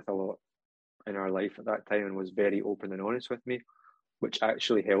dealing with a lot in her life at that time and was very open and honest with me, which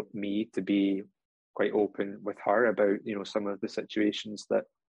actually helped me to be quite open with her about, you know, some of the situations that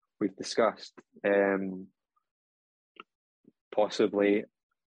we've discussed. Possibly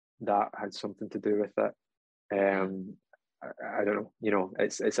that had something to do with it. I don't know. You know,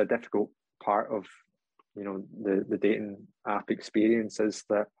 it's a difficult part of, you know, the dating app experience is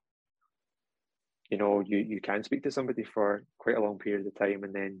that, you know, you can speak to somebody for quite a long period of time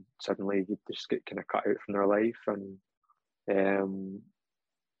and then suddenly you just get kind of cut out from their life, and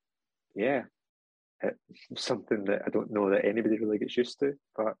yeah, it's something that I don't know that anybody really gets used to,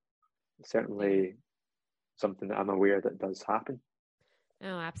 but certainly something that I'm aware that does happen.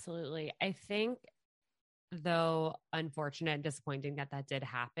 Oh, absolutely. I think, though unfortunate and disappointing that did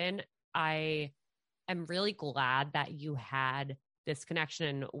happen, I am really glad that you had this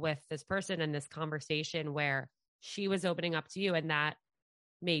connection with this person and this conversation where she was opening up to you and that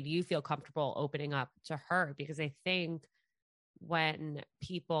made you feel comfortable opening up to her. Because I think when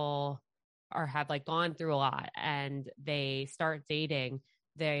people have like gone through a lot and they start dating,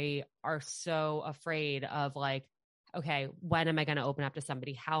 they are so afraid of like, okay, when am I going to open up to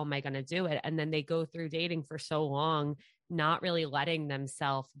somebody? How am I going to do it? And then they go through dating for so long, not really letting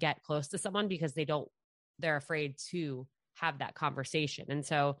themselves get close to someone because they're afraid to have that conversation. And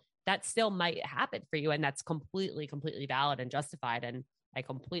so that still might happen for you. And that's completely, completely valid and justified. And I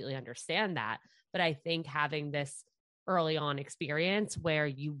completely understand that. But I think having this early on experience where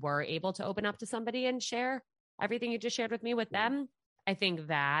you were able to open up to somebody and share everything you just shared with me with them, I think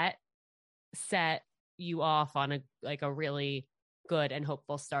that set you off on a really good and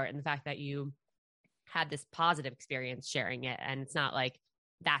hopeful start. And the fact that you had this positive experience sharing it, and it's not like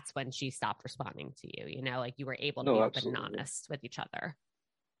that's when she stopped responding to you, you know, like you were able to be open and honest with each other.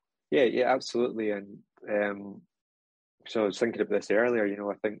 Yeah, absolutely. And so I was thinking of this earlier, you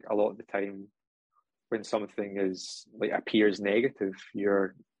know, I think a lot of the time when something is like appears negative,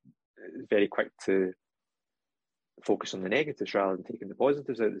 you're very quick to focus on the negatives rather than taking the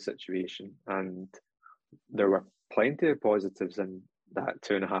positives out of the situation. And there were plenty of positives in that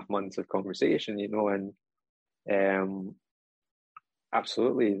 2.5 months of conversation, you know, and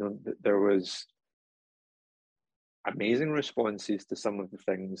absolutely, you know, there was amazing responses to some of the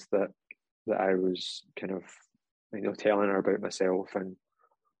things that I was kind of, you know, telling her about myself. And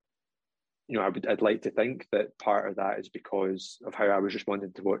you know, I'd like to think that part of that is because of how I was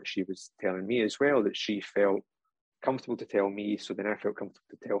responding to what she was telling me as well, that she felt comfortable to tell me, so then I felt comfortable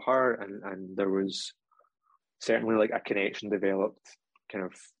to tell her, and there was certainly like a connection developed kind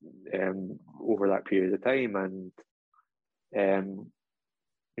of over that period of time. And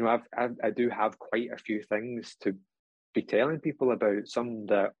you know, I do have quite a few things to be telling people about, some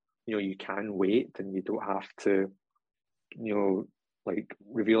that, you know, you can wait and you don't have to, you know, like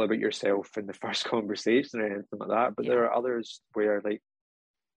reveal about yourself in the first conversation or anything like that. But there are others where, like,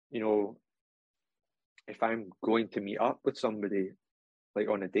 you know, if I'm going to meet up with somebody like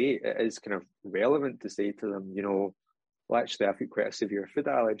on a date, it is kind of relevant to say to them, you know, well, actually, I've got quite a severe food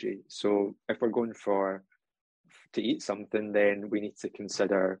allergy. So if we're going to eat something, then we need to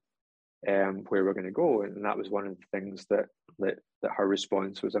consider where we're going to go. And that was one of the things that her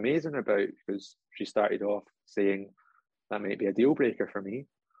response was amazing about, because she started off saying that might be a deal breaker for me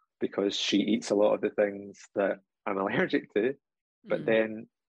because she eats a lot of the things that I'm allergic to. But then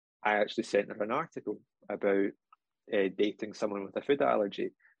I actually sent her an article about dating someone with a food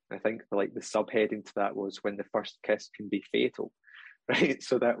allergy. And I think like the subheading to that was "When the First Kiss Can Be Fatal," right?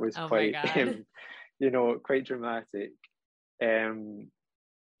 So that was quite, you know, quite dramatic.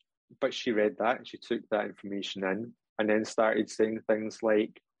 But she read that and she took that information in and then started saying things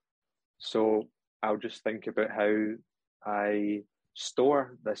like, so I'll just think about how I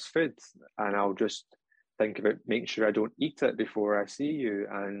store this food, and I'll just think about making sure I don't eat it before I see you.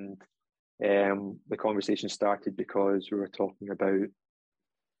 And The conversation started because we were talking about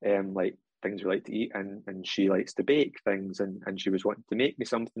like things we like to eat, and she likes to bake things, and she was wanting to make me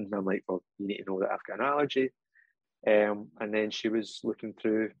something, and I'm like, well, you need to know that I've got an allergy. And then she was looking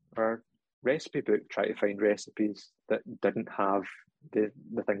through our recipe book, trying to find recipes that didn't have the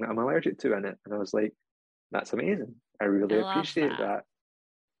thing that I'm allergic to in it. And I was like, that's amazing. I really appreciate that.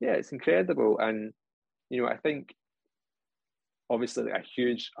 Yeah, it's incredible. And, I think obviously a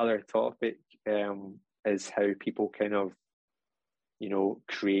huge other topic is how people kind of,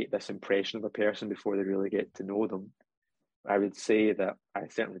 create this impression of a person before they really get to know them. I would say that I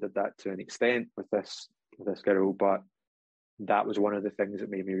certainly did that to an extent with this girl, but that was one of the things that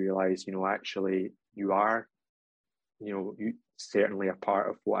made me realize, actually you are, you certainly a part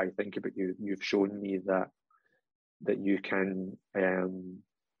of what I think about you. You've shown me that you can, I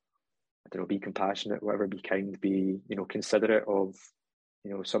don't know, be compassionate, whatever, be kind, be, considerate of,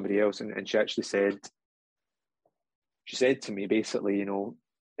 somebody else. And she actually said to me basically,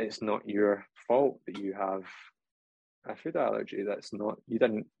 it's not your fault that you have a food allergy. That's not, you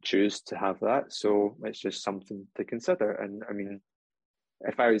didn't choose to have that, so it's just something to consider. And I mean,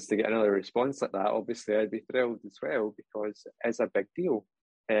 if I was to get another response like that, obviously I'd be thrilled as well, because it is a big deal.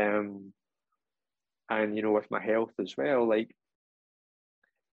 And with my health as well, like,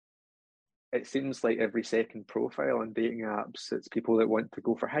 it seems like every second profile on dating apps, it's people that want to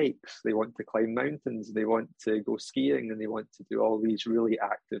go for hikes, they want to climb mountains, they want to go skiing, and they want to do all these really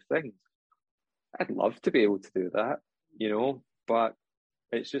active things. I'd love to be able to do that, but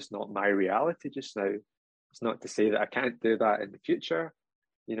it's just not my reality just now. It's not to say that I can't do that in the future,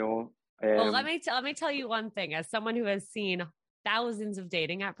 Well, let me tell you one thing. As someone who has seen thousands of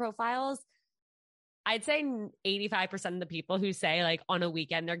dating app profiles, I'd say 85% of the people who say like on a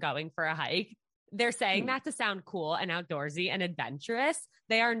weekend they're going for a hike, they're saying that to sound cool and outdoorsy and adventurous.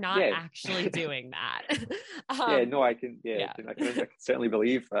 They are not actually doing that. I can certainly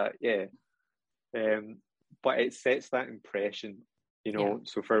believe that. Yeah. But it sets that impression,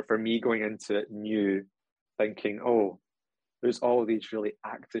 so for me going into it new, thinking, oh, there's all these really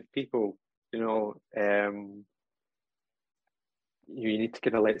active people, you need to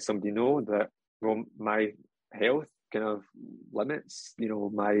kind of let somebody know that, well, my health kind of limits,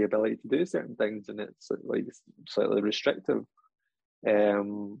 my ability to do certain things, and it's like slightly restrictive.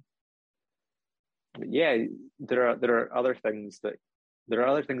 But yeah, there are other things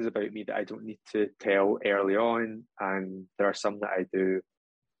about me that I don't need to tell early on, and there are some that I do.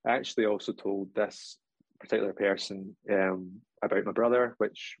 I actually also told this particular person about my brother,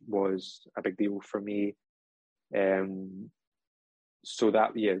 which was a big deal for me. So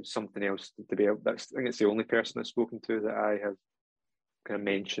that, something else to be able. I think it's the only person I've spoken to that I have kind of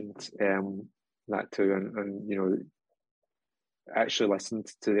mentioned that to, and actually listened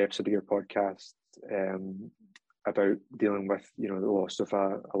to the episode of your podcast about dealing with the loss of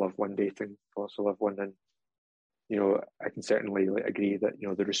a loved one, dating loss of a loved one, and I can certainly agree that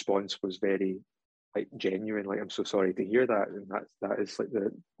the response was very genuine. Like, I'm so sorry to hear that, and that is like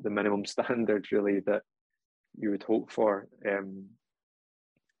the minimum standard really that you would hope for.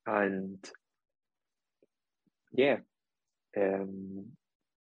 And yeah, I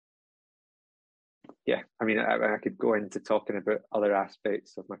mean, I could go into talking about other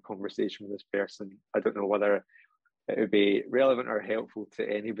aspects of my conversation with this person. I don't know whether it would be relevant or helpful to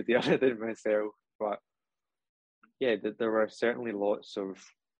anybody other than myself, but yeah, there were certainly lots of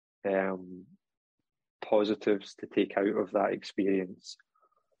positives to take out of that experience.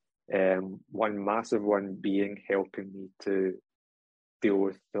 One massive one being helping me to deal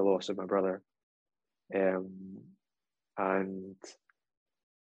with the loss of my brother. And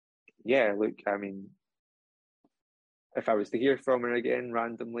yeah, look, I mean, if I was to hear from her again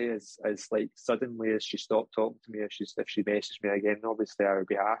randomly, as like suddenly as she stopped talking to me, if she messaged me again, obviously I would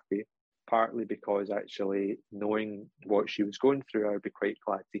be happy. Partly because actually knowing what she was going through, I would be quite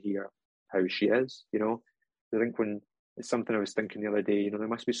glad to hear how she is. I think when it's something I was thinking the other day, there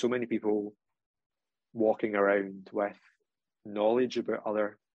must be so many people walking around with knowledge about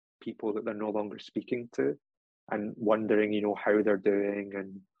other people that they're no longer speaking to, and wondering, how they're doing.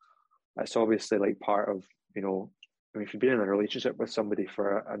 And that's obviously like part of, I mean, if you've been in a relationship with somebody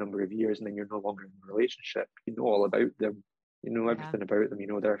for a number of years and then you're no longer in a relationship, you know all about them, everything about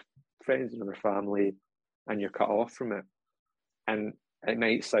them, their friends and their family, and you're cut off from it. And it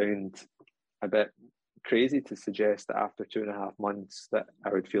might sound a bit crazy to suggest that after 2.5 months that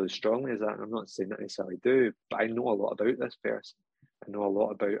I would feel as strongly as that. And I'm not saying that I necessarily do, but I know a lot about this person. I know a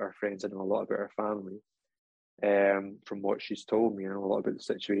lot about our friends. I know a lot about our family. From what she's told me, I know a lot about the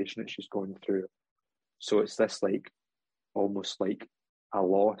situation that she's going through. So it's this like almost like a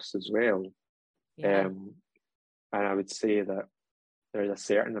loss as well. Yeah. And I would say that there's a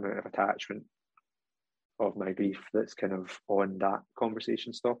certain amount of attachment of my grief that's kind of on that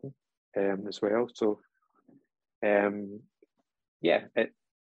conversation stopping as well. So, yeah, it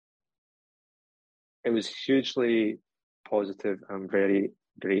was hugely positive. I'm very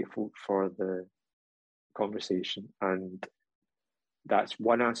grateful for the conversation, and that's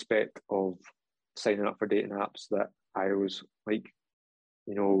one aspect of signing up for dating apps that I was like,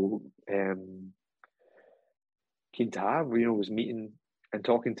 keen to have. Was meeting and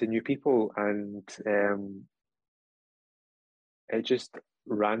talking to new people, and it just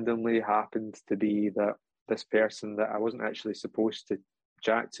randomly happened to be that this person that I wasn't actually supposed to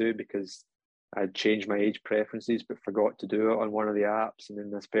chat to, because I'd changed my age preferences but forgot to do it on one of the apps, and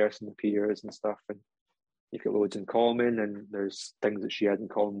then this person appears and stuff, and you've got loads in common, and there's things that she had in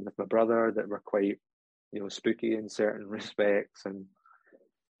common with my brother that were quite, spooky in certain respects. And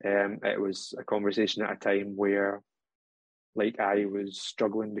it was a conversation at a time where, like, I was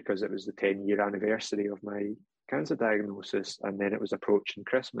struggling because it was the 10-year anniversary of my cancer diagnosis, and then it was approaching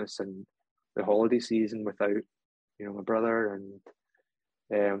Christmas and the holiday season without, my brother,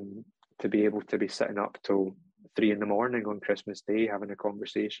 and to be able to be sitting up till 3 a.m. on Christmas Day having a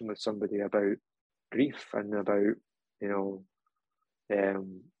conversation with somebody about grief and about,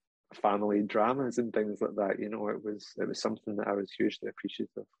 family dramas and things like that. It was something that I was hugely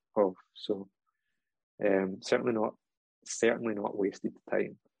appreciative of. So certainly not wasted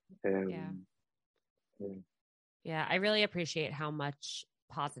time. Yeah, I really appreciate how much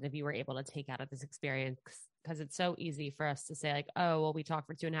positive you were able to take out of this experience, because it's so easy for us to say like, oh, well, we talked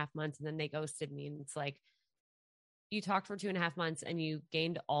for 2.5 months and then they ghosted me. And it's like, you talked for 2.5 months and you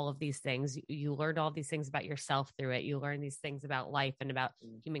gained all of these things. You learned all of these things about yourself through it. You learned these things about life and about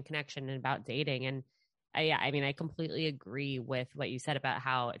human connection and about dating. And I completely agree with what you said about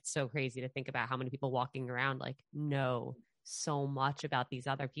how it's so crazy to think about how many people walking around like know so much about these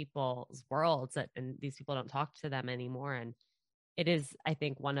other people's worlds and these people don't talk to them anymore. And it is, I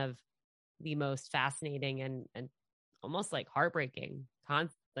think, one of the most fascinating and almost like heartbreaking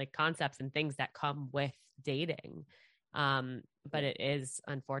concepts and things that come with dating. But it is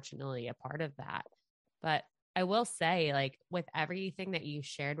unfortunately a part of that. But I will say, like, with everything that you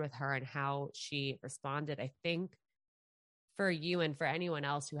shared with her and how she responded, I think for you and for anyone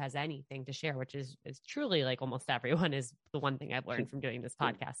else who has anything to share, which is truly like almost everyone, is the one thing I've learned from doing this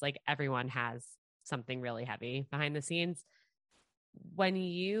podcast. Like, everyone has something really heavy behind the scenes. When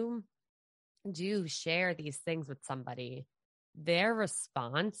you do share these things with somebody, their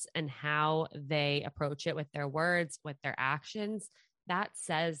response and how they approach it with their words, with their actions, that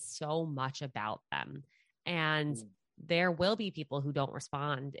says so much about them. And there will be people who don't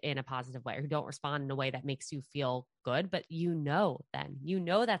respond in a positive way, or who don't respond in a way that makes you feel good. But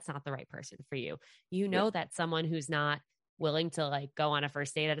that's not the right person for you. That someone who's not willing to like go on a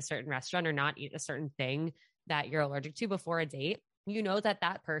first date at a certain restaurant or not eat a certain thing that you're allergic to before a date,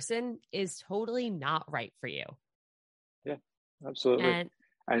 that person is totally not right for you. Yeah, absolutely.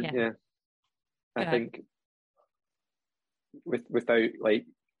 And I think without like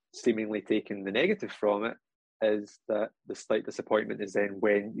seemingly taking the negative from it, is that the slight disappointment is then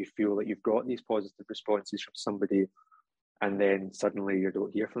when you feel that you've got these positive responses from somebody and then suddenly you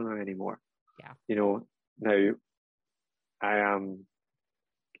don't hear from them anymore. Yeah. Now I am,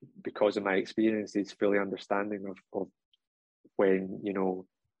 because of my experiences, fully understanding of when,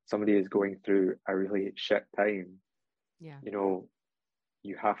 somebody is going through a really shit time. Yeah.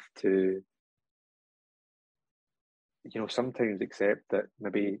 You have to, sometimes accept that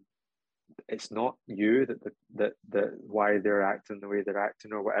maybe it's not you that why they're acting the way they're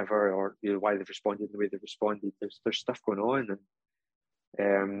acting or whatever, or why they've responded the way they've responded. There's stuff going on,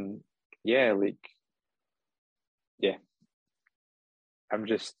 and I'm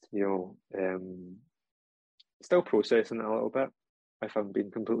just still processing it a little bit, if I'm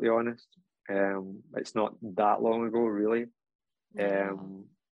being completely honest. It's not that long ago, really,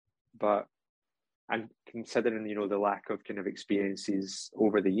 but I'm considering the lack of kind of experiences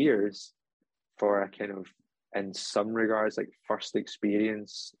over the years for a kind of, in some regards, like first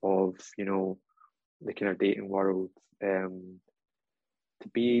experience of the kind of dating world, to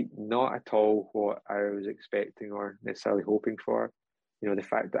be not at all what I was expecting or necessarily hoping for. The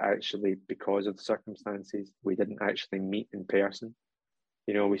fact that actually, because of the circumstances, we didn't actually meet in person.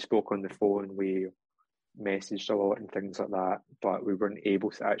 We spoke on the phone, we messaged a lot and things like that, but we weren't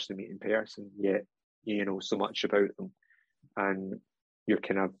able to actually meet in person, yet you know so much about them. And you're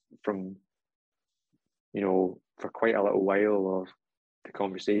kind of from, for quite a little while of the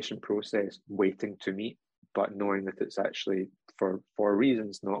conversation process, waiting to meet. but knowing that it's actually for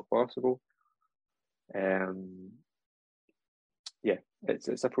reasons not possible. Yeah,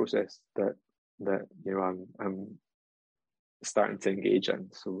 it's a process that you know I'm starting to engage in,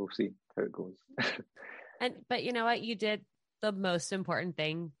 so we'll see how it goes. But you know what, you did the most important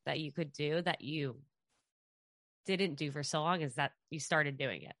thing that you could do that you didn't do for so long, is that you started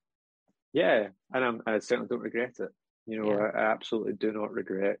doing it. Yeah, and I certainly don't regret it. You know, Yeah. I absolutely do not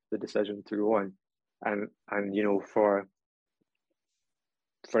regret the decision to go on, and you know, for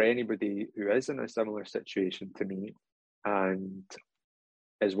anybody who is in a similar situation to me and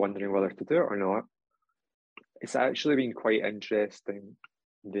is wondering whether to do it or not, it's actually been quite interesting,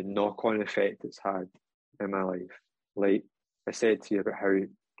 the knock-on effect it's had in my life. Like I said to you about how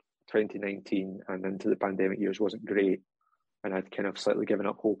 2019 and into the pandemic years wasn't great, and I'd kind of slightly given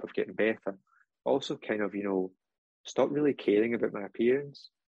up hope of getting better. Also kind of, you know, stopped really caring about my appearance.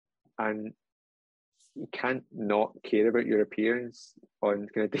 And you can't not care about your appearance on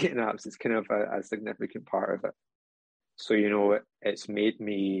kind of dating apps. It's kind of a significant part of it. So, you know, it's made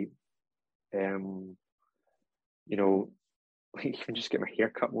me, you know, like even just get my hair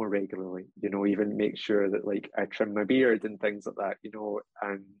cut more regularly, you know, even make sure that like I trim my beard and things like that, you know,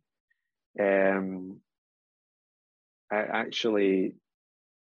 and I actually,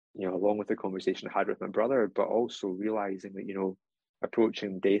 you know, along with the conversation I had with my brother, but also realizing that, you know,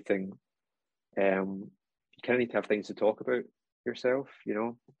 approaching dating, you kind of need to have things to talk about yourself, you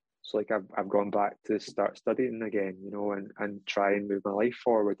know. So like I've gone back to start studying again, you know, and try and move my life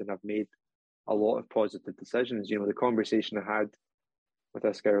forward, and I've made a lot of positive decisions. You know, the conversation I had with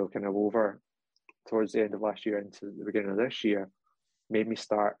this girl kind of over towards the end of last year into the beginning of this year made me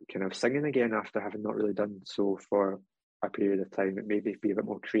start kind of singing again after having not really done so for a period of time. It made me be a bit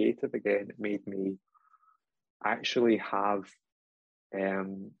more creative again. It made me actually have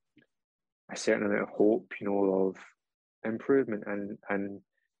a certain amount of hope, you know, of improvement, and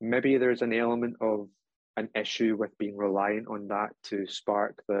maybe there's an element of an issue with being reliant on that to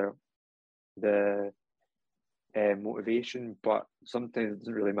spark the motivation, but sometimes it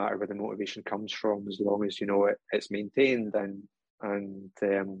doesn't really matter where the motivation comes from as long as, you know, it's maintained. And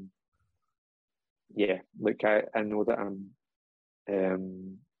yeah, like I know that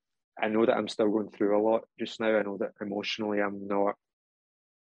I know that I'm still going through a lot just now. I know that emotionally I'm not,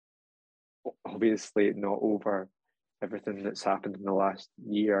 obviously not over everything that's happened in the last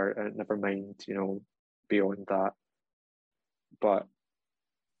year, and never mind, you know, beyond that. But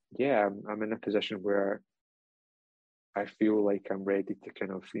yeah, I'm in a position where I feel like I'm ready to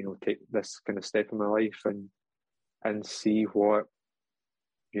kind of, you know, take this kind of step in my life and see what,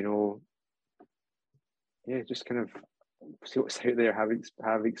 you know, yeah, just kind of see what's out there,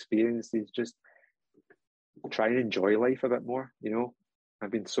 have experiences, just try and enjoy life a bit more, you know. I've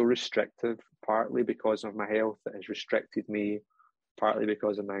been so restrictive, partly because of my health that has restricted me, partly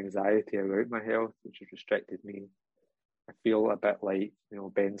because of my anxiety about my health, which has restricted me. I feel a bit like, you know,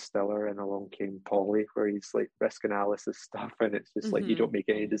 Ben Stiller in Along Came Polly, where he's like risk analysis stuff, and it's just like you don't make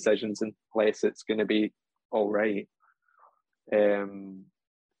any decisions unless it's going to be all right.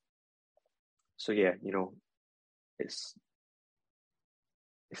 So yeah, you know, it's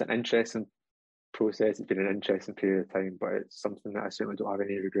an interesting process. It's been an interesting period of time, but it's something that I certainly don't have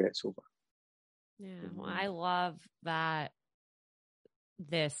any regrets over. Yeah, well, I love that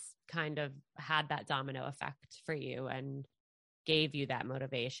this kind of had that domino effect for you and gave you that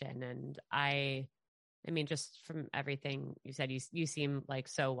motivation. And I mean, just from everything you said, you seem like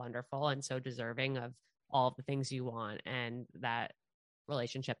so wonderful and so deserving of all of the things you want and that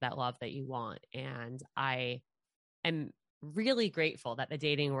relationship, that love that you want. And I am really grateful that the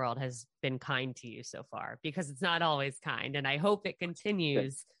dating world has been kind to you so far, because it's not always kind. And I hope it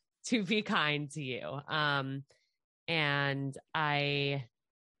continues to be kind to you. And I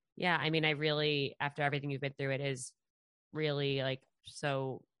mean, I really, after everything you've been through, it is really like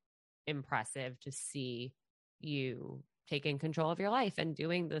so impressive to see you taking control of your life and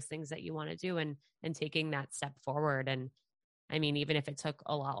doing those things that you want to do and taking that step forward. And I mean, even if it took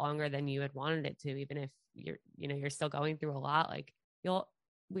a lot longer than you had wanted it to, even if you're still going through a lot, like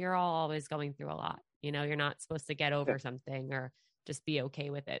we're all always going through a lot, you know, you're not supposed to get over something or just be okay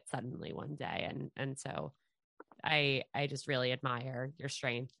with it suddenly one day. And so I just really admire your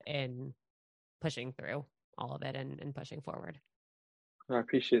strength in pushing through all of it and pushing forward. I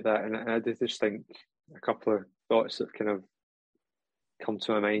appreciate that. And I did just think a couple of thoughts that kind of come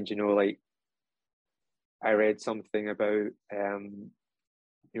to my mind, you know, like I read something about,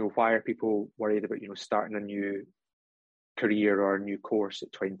 you know, why are people worried about, you know, starting a new career or a new course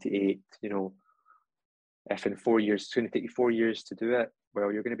at 28, you know, if in 4 years, it's going to take you 4 years to do it,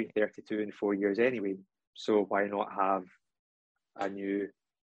 well, you're going to be 32 in 4 years anyway. So why not have a new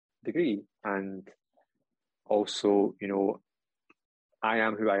degree? And also, I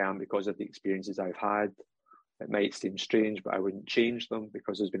am who I am because of the experiences I've had. It might seem strange, but I wouldn't change them,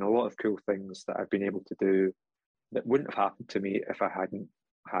 because there's been a lot of cool things that I've been able to do that wouldn't have happened to me if I hadn't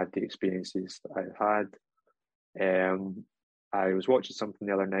had the experiences that I've had. I was watching something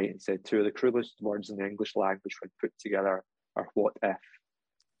the other night and said 2 of the cruelest words in the English language when put together are what if,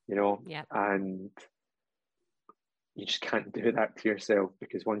 Yep. And you just can't do that to yourself,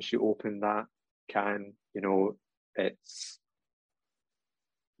 because once you open that can,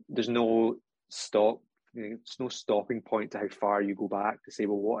 there's no stopping point to how far you go back to say,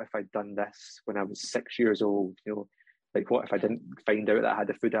 well, what if I'd done this when I was 6 years old? Like, what if I didn't find out that I had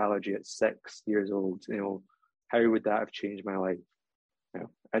a food allergy at 6 years old? How would that have changed my life?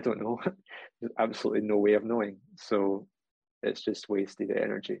 I don't know. There's absolutely no way of knowing. So it's just wasted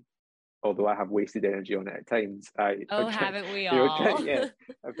energy. Although I have wasted energy on it at times. Haven't we all? I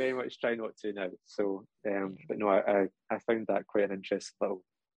very much try not to now. So, but no, I found that quite an interesting little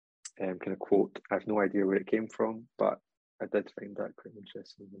kind of quote. I have no idea where it came from, but I did find that quite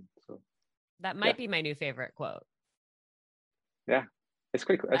interesting. So that might be my new favorite quote. Yeah, it's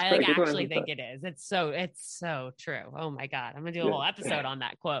quite. It's I quite a good actually one, think it is. It's so true. Oh my God, I'm gonna do a whole episode on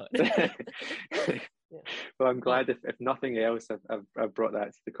that quote. Well, I'm glad if nothing else, I've brought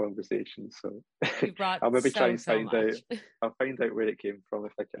that to the conversation. So I'll maybe try and find out. I'll find out where it came from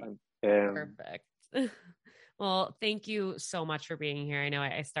if I can. Perfect. Well, thank you so much for being here. I know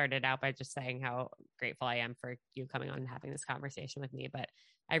I started out by just saying how grateful I am for you coming on and having this conversation with me, but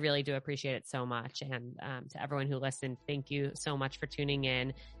I really do appreciate it so much. And to everyone who listened, thank you so much for tuning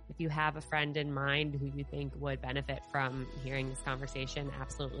in. If you have a friend in mind who you think would benefit from hearing this conversation,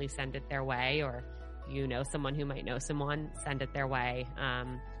 absolutely send it their way. Or someone who might know someone, send it their way.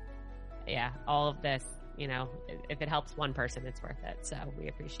 All of this, if it helps one person, it's worth it. So we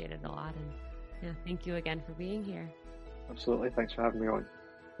appreciate it a lot. And thank you again for being here. Absolutely. Thanks for having me on.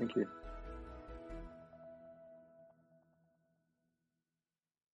 Thank you.